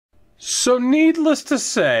So needless to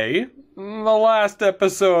say, the last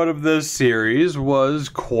episode of this series was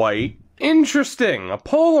quite interesting. A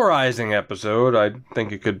polarizing episode, I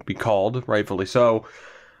think it could be called, rightfully so,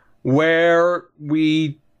 where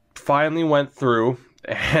we finally went through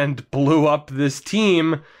and blew up this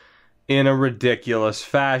team in a ridiculous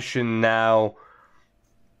fashion. Now,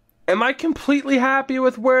 am I completely happy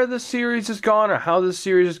with where this series has gone or how this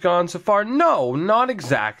series has gone so far? No, not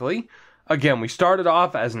exactly. Again, we started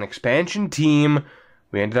off as an expansion team.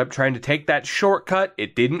 We ended up trying to take that shortcut.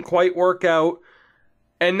 It didn't quite work out.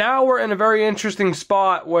 And now we're in a very interesting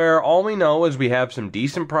spot where all we know is we have some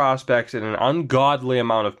decent prospects and an ungodly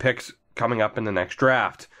amount of picks coming up in the next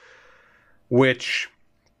draft, which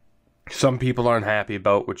some people aren't happy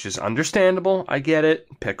about, which is understandable. I get it.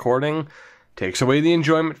 Pick hoarding takes away the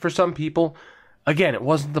enjoyment for some people. Again, it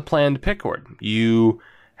wasn't the planned pick hoard. You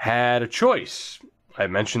had a choice. I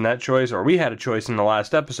mentioned that choice, or we had a choice in the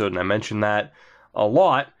last episode, and I mentioned that a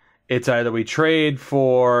lot. It's either we trade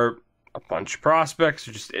for a bunch of prospects,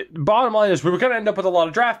 or bottom line is we were going to end up with a lot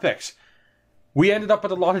of draft picks. We ended up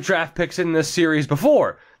with a lot of draft picks in this series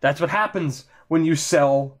before. That's what happens when you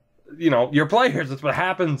sell, your players. That's what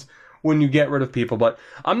happens when you get rid of people. But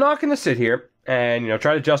I'm not going to sit here and,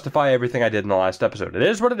 try to justify everything I did in the last episode. It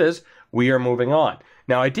is what it is. We are moving on.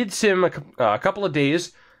 Now, I did sim a couple of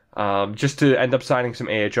days just to end up signing some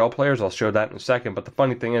AHL players. I'll show that in a second. But the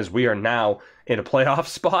funny thing is we are now in a playoff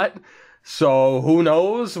spot. So who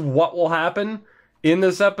knows what will happen in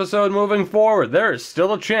this episode moving forward. There is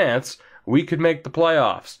still a chance we could make the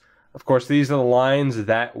playoffs. Of course, these are the lines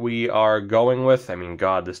that we are going with. I mean,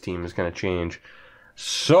 God, this team is going to change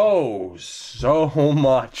so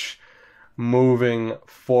much moving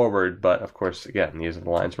forward. But, of course, again, these are the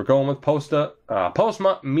lines we're going with. Postma,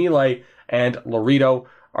 Milei, and Laredo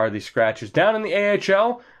are the scratches. Down in the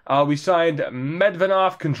AHL, we signed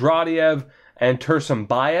Medvedev, Kondratiev, and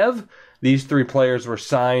Tursunbayev. These three players were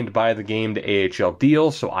signed by the game to AHL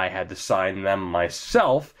deal, so I had to sign them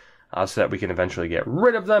myself so that we can eventually get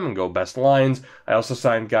rid of them and go best lines. I also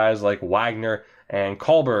signed guys like Wagner and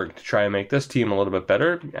Kohlberg to try and make this team a little bit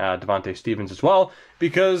better. Devontae Stevens as well,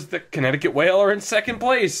 because the Connecticut Whale are in second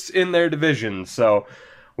place in their division. So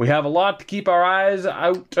we have a lot to keep our eyes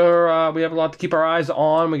out, or we have a lot to keep our eyes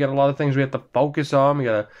on. We got a lot of things we have to focus on. We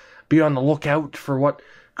got to be on the lookout for what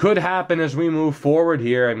could happen as we move forward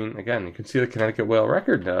here. I mean, again, you can see the Connecticut Whale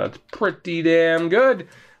record. It's pretty damn good.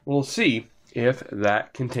 We'll see if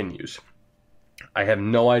that continues. I have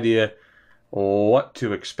no idea what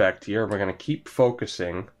to expect here. We're going to keep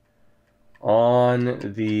focusing on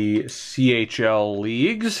the CHL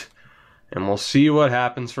leagues, and we'll see what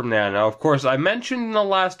happens from there. Now, of course, I mentioned in the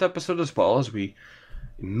last episode as well, as we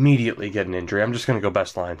immediately get an injury. I'm just going to go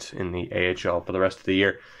best lines in the AHL for the rest of the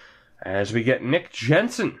year, as we get Nick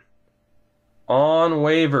Jensen on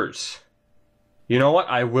waivers. You know what?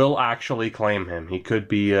 I will actually claim him. He could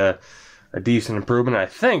be a decent improvement. I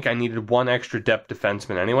think I needed one extra depth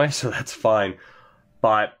defenseman anyway, so that's fine.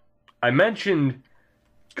 But I mentioned,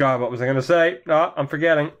 God, what was I going to say? Oh, I'm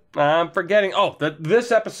forgetting. Oh, that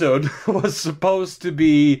this episode was supposed to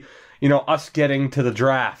be, us getting to the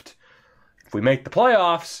draft. If we make the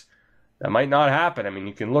playoffs, that might not happen. I mean,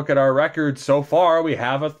 you can look at our record so far. We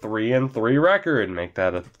have a 3-3 record. Make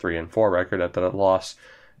that a 3-4 record after that loss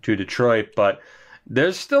to Detroit. But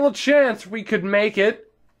there's still a chance we could make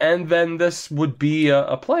it, and then this would be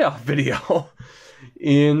a playoff video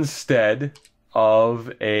instead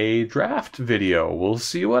of a draft video. We'll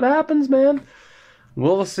see what happens, man.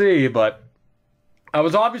 We'll see. But I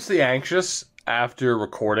was obviously anxious after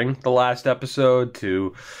recording the last episode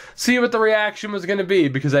to see what the reaction was going to be,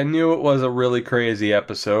 because I knew it was a really crazy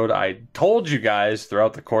episode. I told you guys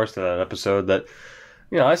throughout the course of that episode that,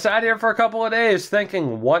 I sat here for a couple of days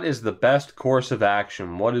thinking, what is the best course of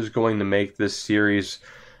action? What is going to make this series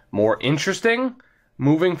more interesting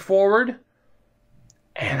moving forward?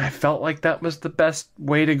 And I felt like that was the best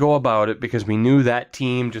way to go about it, because we knew that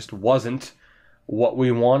team just wasn't what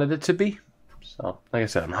we wanted it to be. So, like I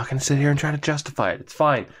said, I'm not going to sit here and try to justify it. It's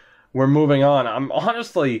fine. We're moving on. I'm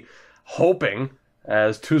honestly hoping,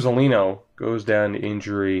 as Tuzolino goes down to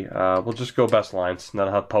injury, we'll just go best lines.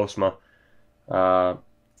 That'll have Postma. The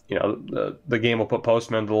game will put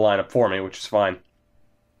Postma into the lineup for me, which is fine.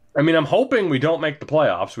 I mean, I'm hoping we don't make the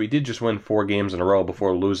playoffs. We did just win 4 games in a row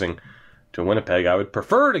before losing to Winnipeg. I would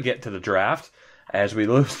prefer to get to the draft, as we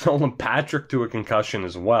lose Nolan Patrick to a concussion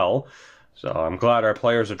as well. So I'm glad our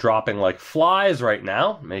players are dropping like flies right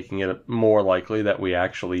now, making it more likely that we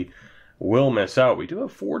actually will miss out. We do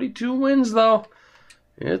have 42 wins, though.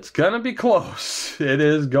 It's going to be close. It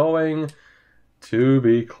is going to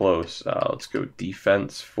be close. Let's go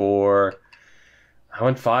defense for... I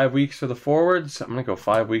went 5 weeks for the forwards. I'm going to go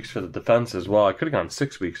 5 weeks for the defense as well. I could have gone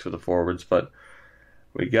 6 weeks for the forwards, but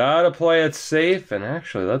we got to play it safe. And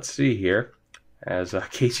actually, let's see here. As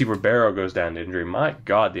Casey Ribeiro goes down to injury. My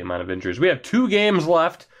God, the amount of injuries. We have 2 games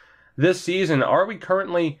left this season. Are we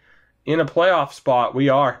currently in a playoff spot? We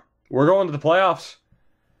are. We're going to the playoffs.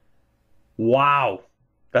 Wow.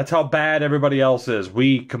 That's how bad everybody else is.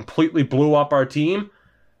 We completely blew up our team,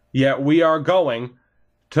 yet we are going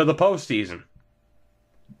to the postseason.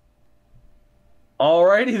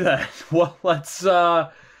 Alrighty then. Well, let's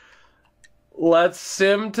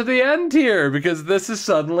sim to the end here, because this is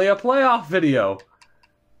suddenly a playoff video.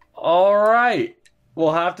 Alright.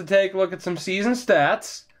 We'll have to take a look at some season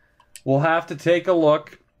stats. We'll have to take a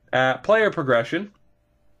look at player progression.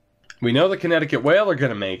 We know the Connecticut Whale are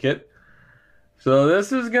going to make it. So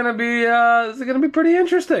this is gonna be pretty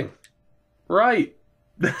interesting, right?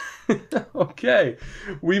 Okay,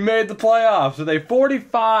 we made the playoffs with a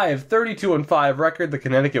 45, 32-5 record. The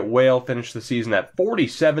Connecticut Whale finished the season at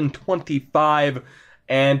 47, 25,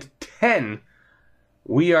 and 10.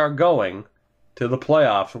 We are going to the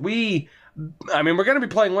playoffs. We're gonna be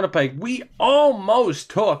playing Winnipeg. We almost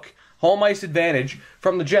took home ice advantage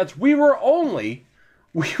from the Jets. We were only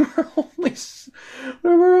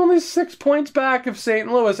 6 points back of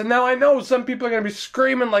St. Louis, and now I know some people are going to be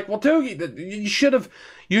screaming like, "Well, Tougie, you should have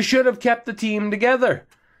kept the team together.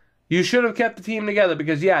 You should have kept the team together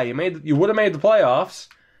because you would have made the playoffs,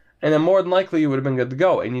 and then more than likely you would have been good to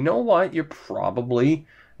go." And you know what? You're probably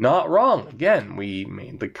not wrong. Again, we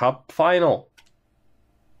made the Cup final,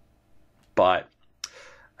 but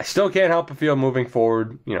I still can't help but feel moving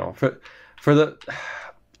forward. You know,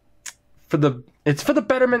 it's for the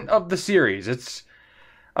betterment of the series.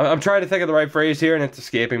 I'm trying to think of the right phrase here, and it's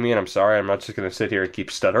escaping me, and I'm sorry. I'm not just going to sit here and keep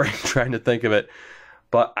stuttering trying to think of it.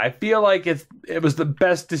 But I feel like it was the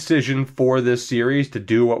best decision for this series to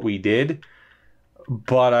do what we did.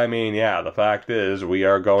 But, the fact is, we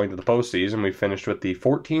are going to the postseason. We finished with the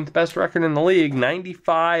 14th best record in the league,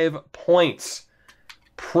 95 points.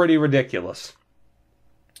 Pretty ridiculous.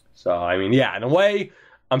 So, in a way,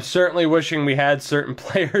 I'm certainly wishing we had certain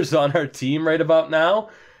players on our team right about now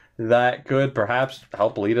that could perhaps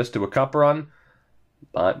help lead us to a cup run.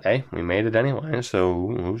 But, hey, we made it anyway, so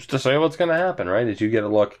who's to say what's going to happen, right? As you get a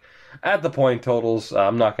look at the point totals,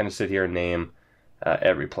 I'm not going to sit here and name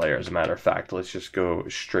every player, as a matter of fact. Let's just go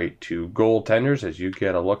straight to goaltenders as you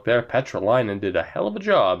get a look there. Petrolainen did a hell of a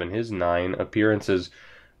job in his 9 appearances.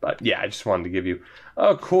 But, I just wanted to give you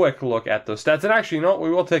a quick look at those stats. And actually,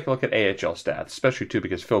 we will take a look at AHL stats, especially, too,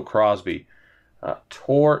 because Phil Crosby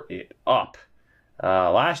tore it up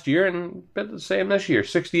last year and bit the same this year.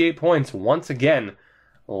 68 points, once again,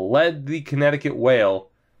 led the Connecticut Whale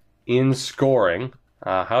in scoring.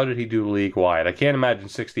 How did he do league-wide? I can't imagine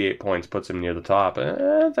 68 points puts him near the top.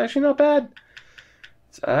 It's actually not bad.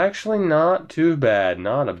 It's actually not too bad.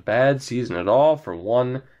 Not a bad season at all for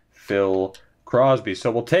one Phil Crosby. So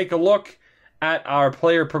we'll take a look at our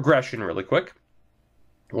player progression really quick.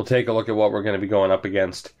 We'll take a look at what we're going to be going up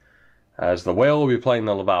against as the Whale will be playing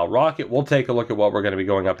the Laval Rocket. We'll take a look at what we're going to be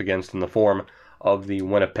going up against in the form of the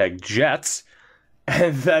Winnipeg Jets.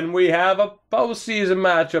 And then we have a postseason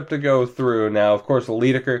matchup to go through. Now, of course,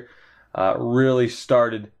 Lydecker really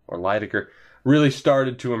started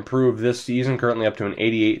to improve this season, currently up to an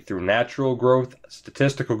 88 through natural growth.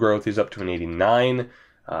 Statistical growth, he's up to an 89.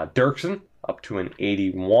 Dirksen up to an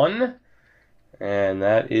 81. And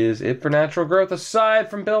that is it for natural growth, aside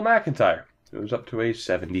from Bill McIntyre, who's up to a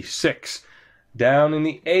 76. Down in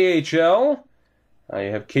the AHL,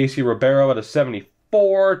 you have Casey Ribeiro at a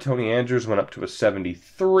 74. Tony Andrews went up to a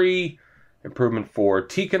 73. Improvement for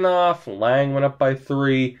Tikhonov. Lang went up by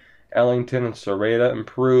 3. Ellington and Soreta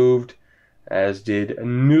improved, as did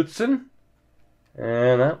Knutson.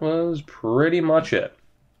 And that was pretty much it.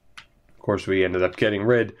 Of course, we ended up getting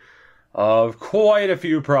rid of quite a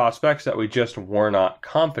few prospects that we just were not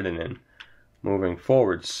confident in moving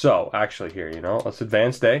forward. So, actually here, let's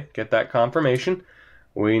advance day, get that confirmation.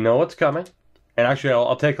 We know what's coming. And actually,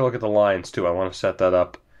 I'll take a look at the lines, too. I want to set that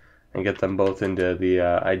up and get them both into the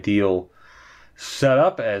ideal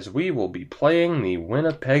setup, as we will be playing the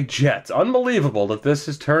Winnipeg Jets. Unbelievable that this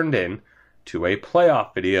has turned into a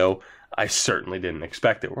playoff video. I certainly didn't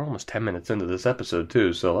expect it. We're almost 10 minutes into this episode,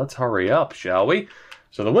 too, so let's hurry up, shall we?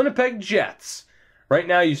 So the Winnipeg Jets. Right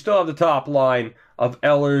now, you still have the top line of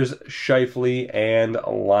Ehlers, Scheifele, and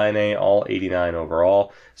Laine, all 89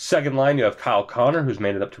 overall. Second line, you have Kyle Connor, who's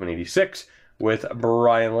made it up to an 86, with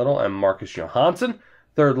Brian Little and Marcus Johansson.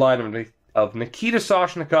 Third line of Nikita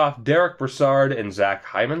Soshnikov, Derek Brassard, and Zach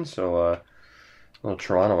Hyman. So Little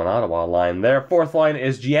Toronto and Ottawa line there. Fourth line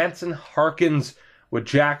is Jansen Harkins with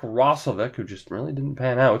Jack Roslovic, who just really didn't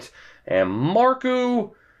pan out, and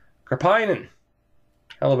Markku Karppinen.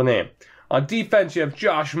 Hell of a name. On defense, you have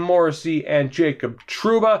Josh Morrissey and Jacob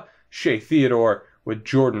Trouba, Shea Theodore with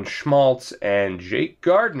Jordan Schmaltz, and Jake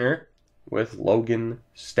Gardner with Logan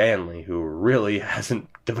Stanley, who really hasn't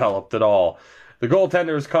developed at all. The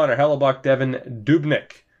goaltender is Connor Hellebuck. Devin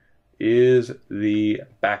Dubnyk is the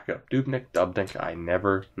backup. Dubnyk, I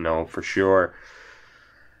never know for sure.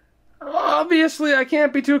 Obviously, I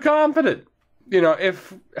can't be too confident.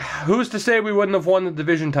 Who's to say we wouldn't have won the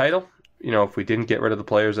division title? If we didn't get rid of the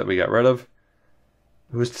players that we got rid of.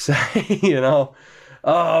 Who's to say,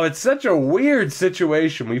 Oh, it's such a weird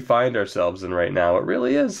situation we find ourselves in right now. It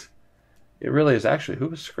really is. It really is. Actually,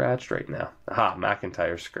 who is scratched right now? Aha,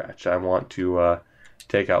 McIntyre's scratched. I want to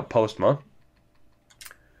take out Postma.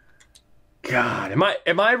 God,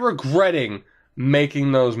 am I regretting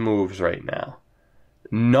making those moves right now?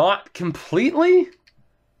 Not completely,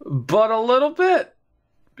 but a little bit.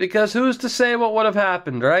 Because who's to say what would have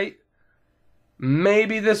happened, right?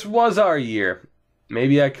 Maybe this was our year.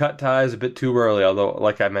 Maybe I cut ties a bit too early, although,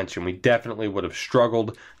 like I mentioned, we definitely would have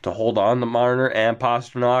struggled to hold on to Marner and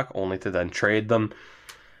Pastrnak, only to then trade them.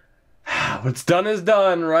 What's done is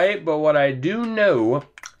done, right? But what I do know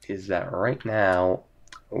is that right now,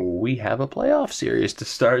 we have a playoff series to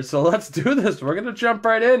start, so let's do this. We're going to jump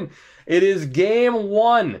right in. It is Game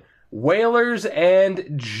 1, Whalers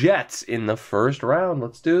and Jets in the first round.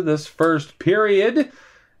 Let's do this first period.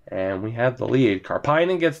 And we have the lead.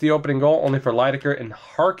 Karppinen gets the opening goal, only for Lydecker and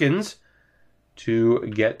Harkins to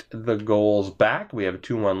get the goals back. We have a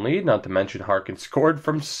 2-1 lead, not to mention Harkins scored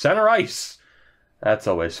from center ice. That's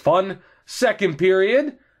always fun. Second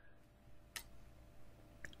period.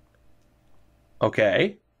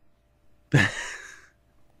 Okay.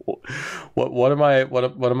 What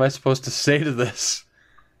am I supposed to say to this?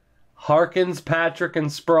 Harkins, Patrick,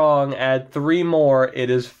 and Sprong add 3 more. It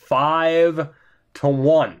is 5-1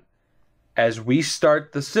 as we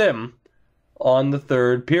start the sim on the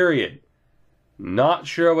third period. Not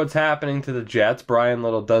sure what's happening to the Jets. Brian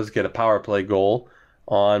Little does get a power play goal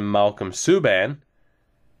on Malcolm Subban,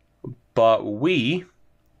 but we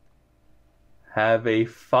have a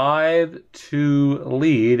 5-2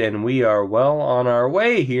 lead, and we are well on our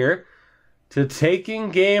way here to taking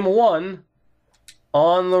Game 1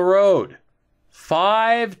 on the road.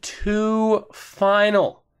 5-2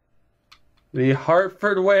 final. The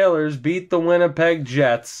Hartford Whalers beat the Winnipeg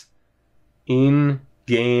Jets in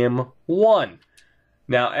Game 1.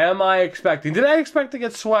 Now, did I expect to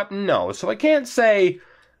get swept? No. So I can't say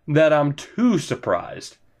that I'm too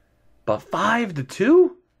surprised. But 5-2?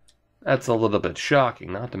 That's a little bit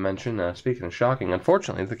shocking. Not to mention, speaking of shocking,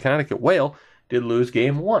 unfortunately, the Connecticut Whale did lose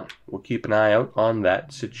Game 1. We'll keep an eye out on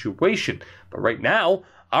that situation. But right now,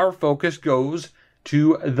 our focus goes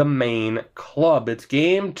to the main club. It's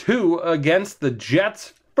Game 2 against the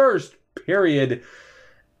Jets, first period.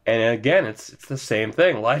 And again, it's the same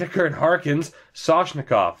thing. Lydecker and Harkins.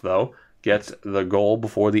 Soshnikov, though, gets the goal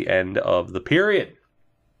before the end of the period.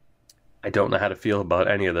 I don't know how to feel about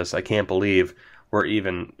any of this. I can't believe we're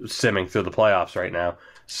even simming through the playoffs right now.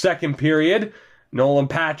 Second period, Nolan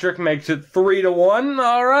Patrick makes it 3-1.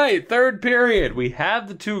 All right, third period. We have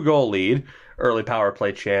the 2-goal lead. Early power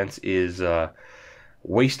play chance is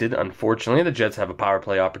wasted, unfortunately. The Jets have a power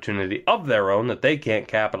play opportunity of their own that they can't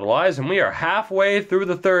capitalize, and we are halfway through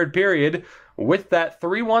the third period with that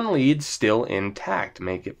 3-1 lead still intact.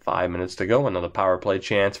 Make it 5 minutes to go. Another power play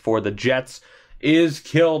chance for the Jets is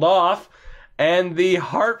killed off, and the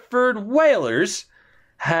Hartford Whalers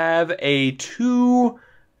have a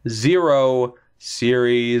 2-0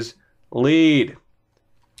 series lead.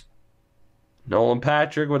 Nolan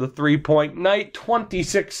Patrick with a 3-point night,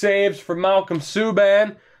 26 saves for Malcolm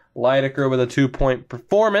Subban. Lydecker with a 2-point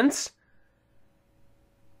performance.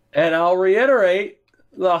 And I'll reiterate,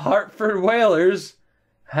 the Hartford Whalers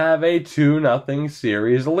have a 2-0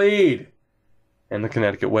 series lead. And the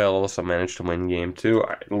Connecticut Whale also managed to win Game 2. All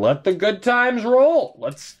right, let the good times roll.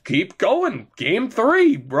 Let's keep going. Game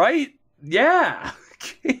 3, right? Yeah.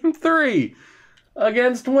 Game 3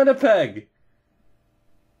 against Winnipeg.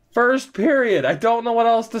 First period. I don't know what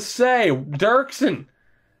else to say. Dirksen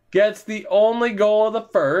gets the only goal of the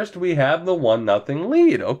first. We have the 1-0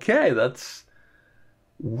 lead. Okay, that's...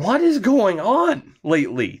 What is going on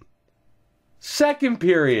lately? Second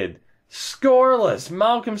period. Scoreless.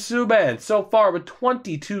 Malcolm Subban so far with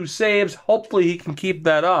 22 saves. Hopefully he can keep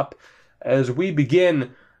that up as we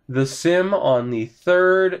begin the sim on the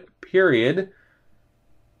third period.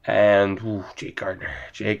 And Jake Gardner.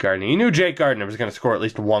 You knew Jake Gardner was going to score at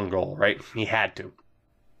least one goal, right? He had to.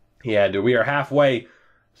 We are halfway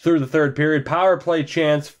through the third period. Power play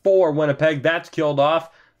chance for Winnipeg. That's killed off.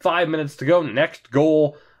 5 minutes to go. Next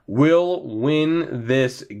goal will win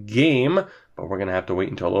this game. But we're going to have to wait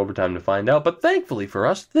until overtime to find out. But thankfully for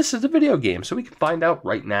us, this is a video game, so we can find out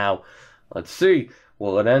right now. Let's see.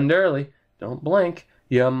 Will it end early? Don't blink.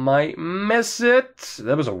 You might miss it.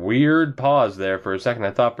 That was a weird pause there for a second.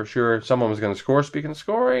 I thought for sure someone was going to score. Speaking of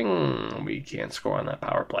scoring, we can't score on that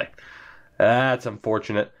power play. That's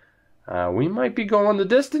unfortunate. We might be going the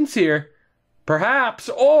distance here. Perhaps,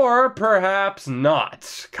 or perhaps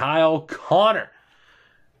not. Kyle Connor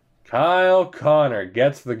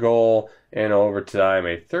gets the goal in overtime.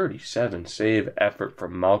 A 37-save effort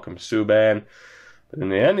from Malcolm Subban. But in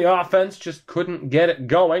the end, the offense just couldn't get it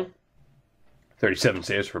going. 37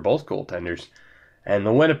 saves for both goaltenders. And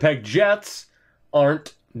the Winnipeg Jets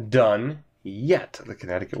aren't done yet. The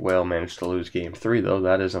Connecticut Whale managed to lose Game 3, though.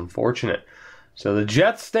 That is unfortunate. So the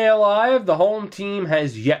Jets stay alive. The home team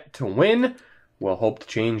has yet to win. We'll hope to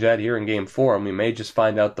change that here in Game 4, and we may just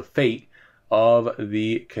find out the fate of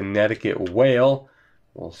the Connecticut Whale.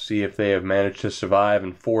 We'll see if they have managed to survive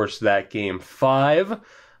and force that Game 5.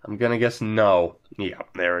 I'm going to guess no. Yeah,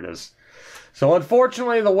 there it is. So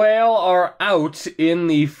unfortunately, the Whale are out in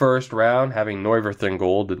the first round. Having Neuwirth in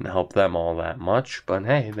goal didn't help them all that much. But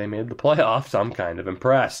hey, they made the playoffs. I'm kind of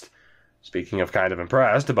impressed. Speaking of kind of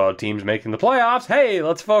impressed about teams making the playoffs, hey,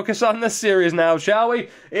 let's focus on this series now, shall we?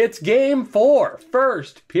 It's Game 4.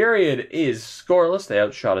 First period is scoreless. They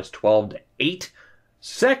outshot us 12-8.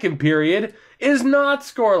 Second period is not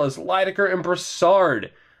scoreless. Lydecker and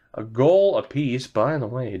Brassard. A goal apiece. By the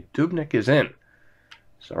way, Dubnyk is in.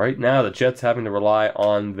 So right now, the Jets having to rely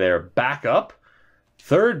on their backup.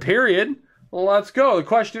 Third period, let's go. The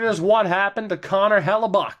question is, what happened to Connor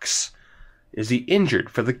Hellebucks? Is he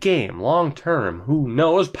injured for the game? Long term, who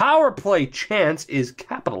knows? Power play chance is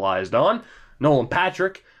capitalized on. Nolan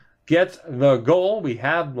Patrick gets the goal. We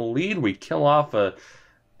have the lead. We kill off a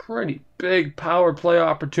pretty big power play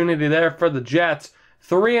opportunity there for the Jets.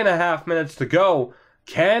 3.5 minutes to go.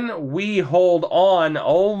 Can we hold on?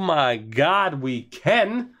 Oh my God, we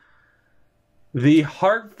can. The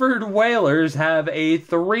Hartford Whalers have a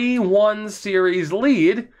 3-1 series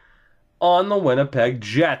lead on the Winnipeg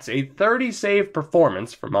Jets. A 30-save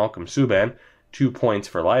performance for Malcolm Subban, 2 points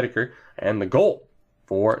for Lydecker, and the goal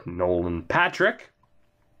for Nolan Patrick.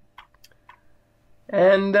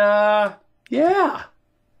 And, yeah.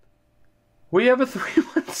 We have a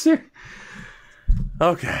 3-1 series.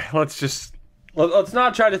 Okay, let's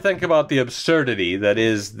not try to think about the absurdity that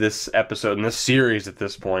is this episode and this series at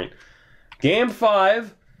this point. Game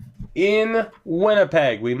 5 in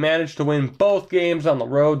Winnipeg. We managed to win both games on the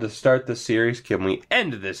road to start this series. Can we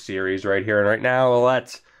end this series right here and right now?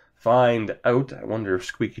 Let's find out. I wonder if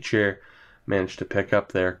Squeaky Chair managed to pick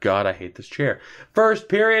up there. God, I hate this chair. First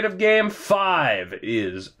period of Game 5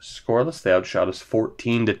 is scoreless. They outshot us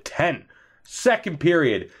 14-10. Second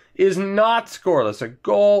period is not scoreless. A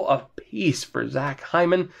goal apiece for Zach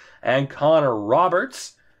Hyman and Connor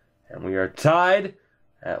Roberts. And we are tied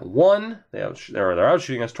at 1. They're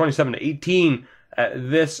outshooting us 27-18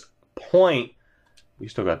 at this point. We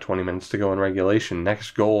still got 20 minutes to go in regulation.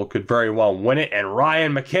 Next goal could very well win it. And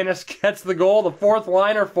Ryan McInnes gets the goal, the fourth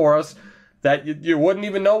liner for us that you wouldn't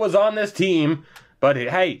even know was on this team. But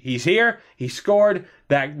hey, he's here. He scored.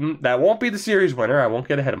 That won't be the series winner. I won't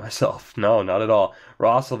get ahead of myself. No, not at all.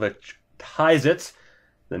 Roslovic ties it.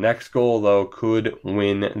 The next goal, though, could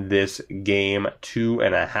win this game.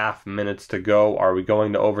 2.5 minutes to go. Are we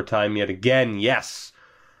going to overtime yet again? Yes.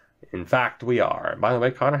 In fact, we are. By the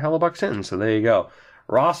way, Connor Hellebuck's in, so there you go.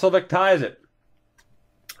 Roslovic ties it.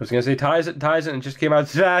 I was going to say ties it, and it just came out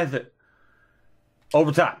ties it.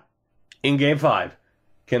 Overtime. In Game 5.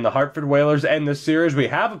 Can the Hartford Whalers end this series? We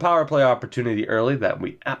have a power play opportunity early that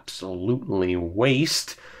we absolutely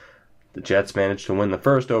waste. The Jets managed to win the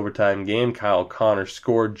first overtime game. Kyle Connor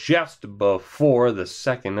scored just before the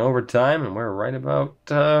second overtime, and we're right about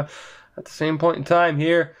at the same point in time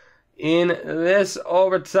here in this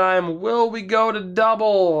overtime. Will we go to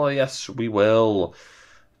double? Yes, we will.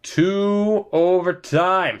 2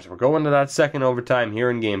 overtimes. We're going to that second overtime here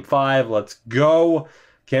in Game 5. Let's go.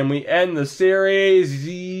 Can we end the series?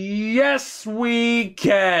 Yes, we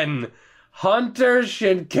can. Hunter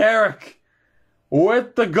Shinkaruk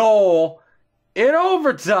with the goal in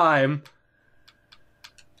overtime.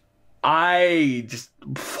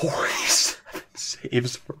 47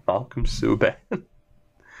 saves for Malcolm Subban.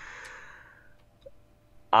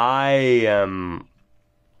 I'm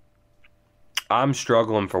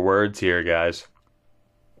struggling for words here, guys.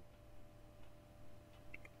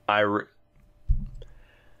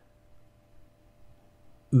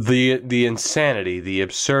 The insanity, the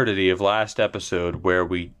absurdity of last episode where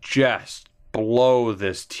we just blow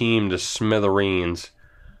this team to smithereens.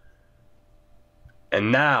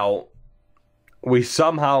 And now we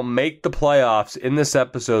somehow make the playoffs in this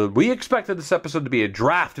episode. We expected this episode to be a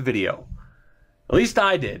draft video. At least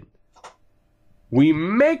I did. We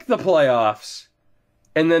make the playoffs,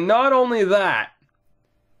 and then not only that,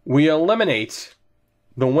 we eliminate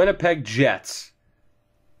the Winnipeg Jets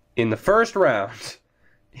in the first round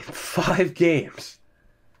in 5 games.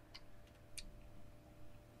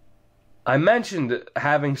 I mentioned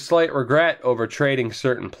having slight regret over trading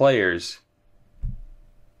certain players,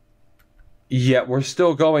 yet we're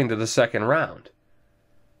still going to the second round.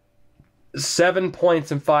 7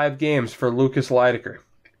 points in 5 games for Lucas Leidecker.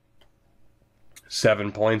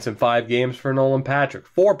 7 points in 5 games for Nolan Patrick.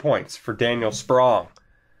 4 points for Daniel Sprong.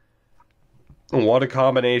 What a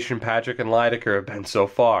combination Patrick and Leidecker have been so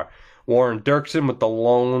far. Warren Dirksen with the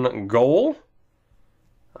lone goal.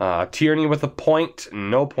 Tierney with a point.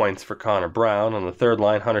 No points for Connor Brown. On the third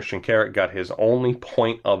line, Hunter Shinkarik got his only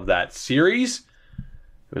point of that series.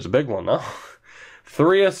 It was a big one, though.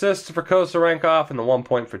 3 assists for Kosarenkov and the 1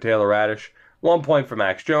 point for Taylor Radish. 1 point for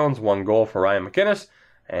Max Jones. 1 goal for Ryan McInnes.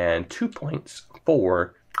 And 2 points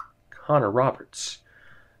for Connor Roberts.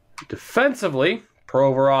 Defensively,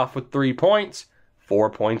 Provorov with 3 points. 4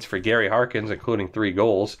 points for Gary Harkins, including 3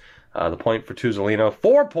 goals. The point for Tuzolino.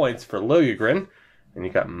 4 points for Liljegren. And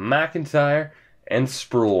you got McIntyre and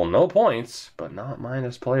Sproul. No points, but not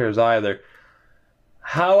minus players either.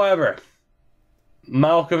 However,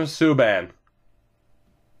 Malcolm Subban.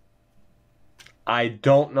 I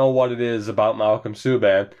don't know what it is about Malcolm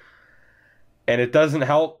Subban. And it doesn't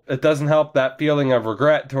help that feeling of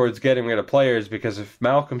regret towards getting rid of players, because if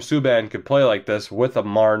Malcolm Subban could play like this with a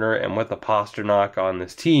Marner and with a Pasternak on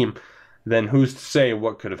this team, then who's to say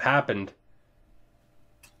what could have happened?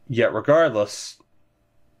 Yet regardless,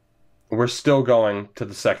 we're still going to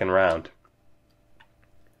the second round.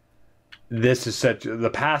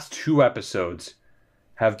 The past 2 episodes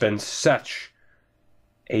have been such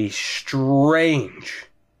a strange...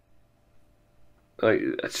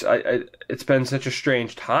 it's been such a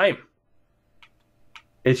strange time.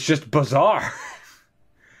 It's just bizarre.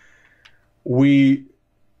 We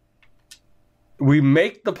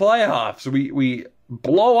make the playoffs. We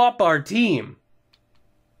blow up our team.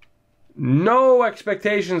 No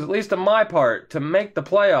expectations, at least on my part, to make the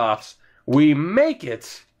playoffs. We make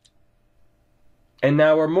it. And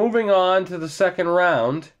now we're moving on to the second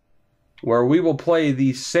round, where we will play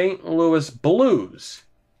the St. Louis Blues,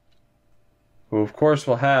 who of course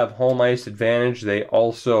will have home ice advantage. They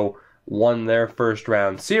also won their first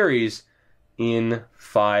round series in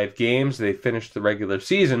 5 games. They finished the regular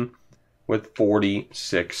season with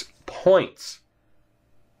 46 points.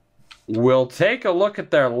 We'll take a look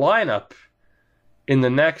at their lineup in the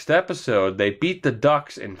next episode. They beat the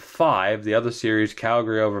Ducks in 5. The other series,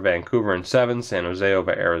 Calgary over Vancouver in 7. San Jose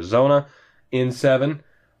over Arizona in 7.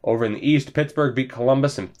 Over in the East, Pittsburgh beat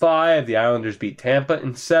Columbus in 5. The Islanders beat Tampa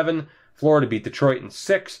in 7. Florida beat Detroit in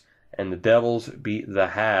 6, and the Devils beat the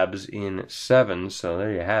Habs in 7. So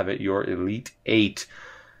there you have it, your Elite 8.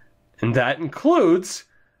 And that includes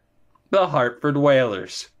the Hartford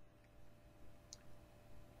Whalers.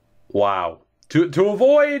 Wow. To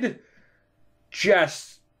avoid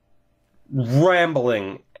just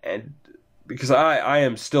rambling, and because I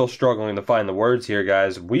am still struggling to find the words here,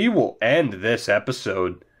 guys, we will end this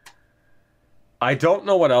episode. I don't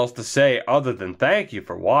know what else to say other than thank you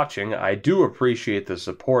for watching. I do appreciate the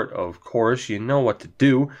support, of course. You know what to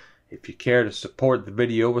do. If you care to support the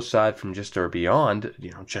video aside from just or beyond,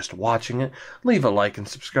 just watching it, leave a like and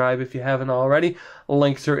subscribe if you haven't already.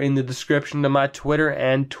 Links are in the description to my Twitter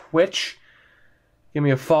and Twitch. Give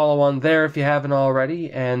me a follow on there if you haven't already.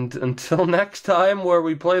 And until next time, where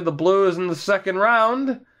we play the Blues in the second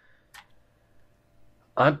round,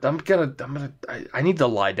 I need to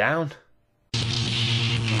lie down.